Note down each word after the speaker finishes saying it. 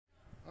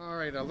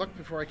right, I looked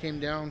before I came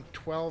down,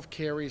 12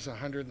 carries,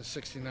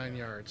 169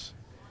 yards.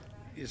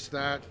 Is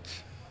that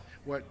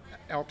what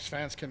Elks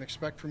fans can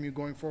expect from you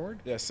going forward?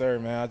 Yes, sir,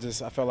 man.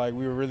 I felt like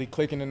we were really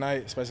clicking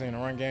tonight, especially in the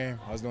run game.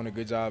 I was doing a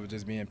good job of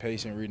just being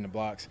patient, reading the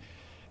blocks.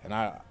 And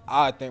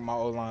I think my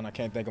O-line, I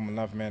can't thank them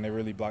enough, man. They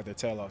really blocked their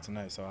tail off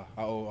tonight, so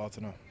I owe all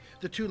to them.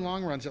 The two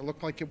long runs, it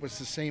looked like it was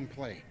the same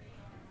play.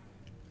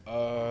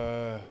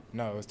 No,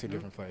 it was two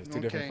different plays. Two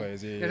different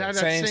plays. Yeah, It yeah. had that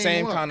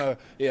Same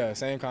look.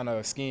 same kind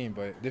of scheme,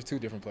 but there's two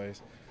different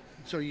plays.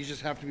 So you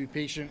just have to be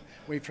patient,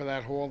 wait for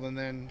that hole, and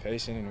then.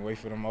 Patient and wait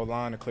for them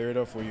O-line to clear it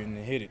up for you and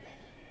then hit it.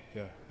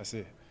 Yeah, that's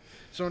it.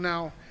 So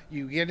now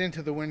you get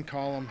into the win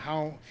column.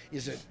 How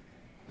is it?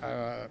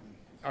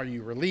 Are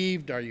you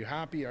relieved? Are you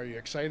happy? Are you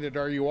excited?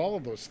 Are you all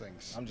of those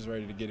things? I'm just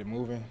ready to get it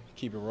moving,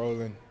 keep it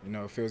rolling. You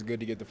know, it feels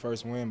good to get the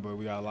first win, but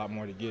we got a lot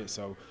more to get.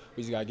 So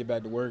we just got to get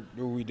back to work,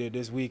 do what we did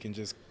this week, and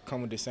just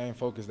come with the same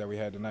focus that we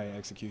had tonight in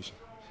execution.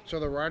 So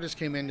the Riders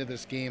came into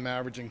this game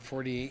averaging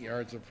 48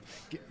 yards of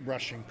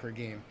rushing per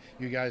game.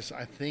 You guys,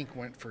 I think,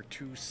 went for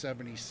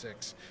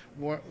 276.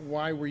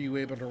 Why were you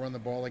able to run the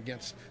ball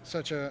against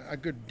such a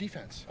good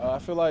defense? I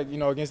feel like, you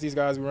know, against these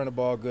guys, we ran the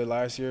ball good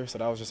last year, so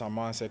that was just our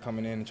mindset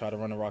coming in and try to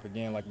run the rock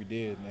again like we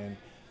did. And,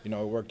 you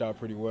know, it worked out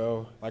pretty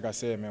well. Like I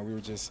said, man, we were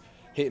just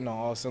hitting on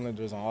all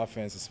cylinders on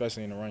offense,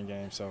 especially in the run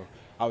game. So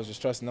I was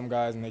just trusting them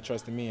guys, and they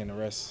trusted me and the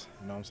rest,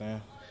 you know what I'm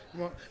saying?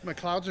 Well,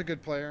 McLeod's a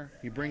good player.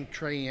 You bring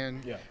Tre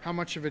in. Yeah. How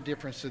much of a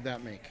difference did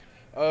that make?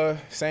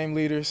 Same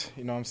leaders,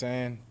 you know what I'm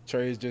saying?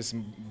 Tre's just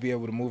be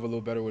able to move a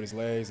little better with his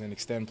legs and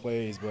extend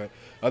plays. But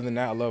other than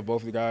that, I love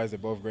both of the guys. They're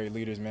both great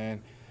leaders,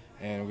 man.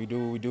 And we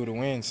do what we do to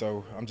win.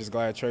 So I'm just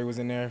glad Tre was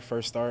in there,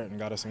 first start, and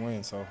got us a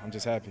win. So I'm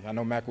just happy. I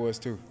know Mac was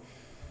too.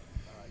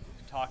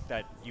 Talk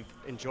that you've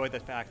enjoyed the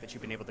fact that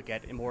you've been able to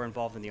get more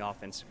involved in the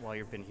offense while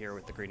you've been here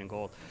with the green and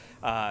gold.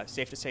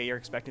 Safe to say you're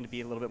expecting to be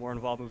a little bit more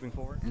involved moving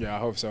forward? Yeah, I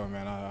hope so,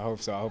 man. I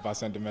hope so. I hope I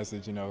sent the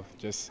message, you know,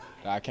 just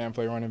that I can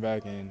play running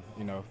back and,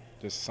 you know,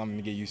 just something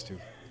to get used to.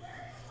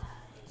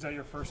 Is that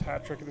your first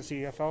hat trick in the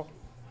CFL?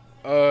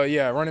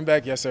 Yeah, running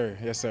back, yes, sir.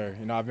 Yes, sir.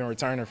 You know, I've been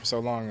returning for so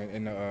long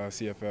in the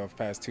CFL for the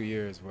past 2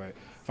 years, but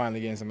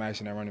finally getting some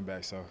action at running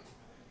back, so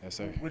yes,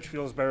 sir. Which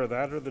feels better,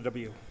 that or the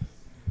W?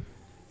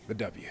 The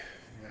W.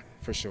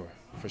 For sure,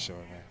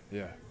 man.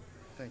 Yeah.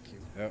 Thank you.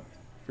 Yep.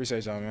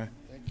 Appreciate y'all, man.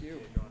 Thank you.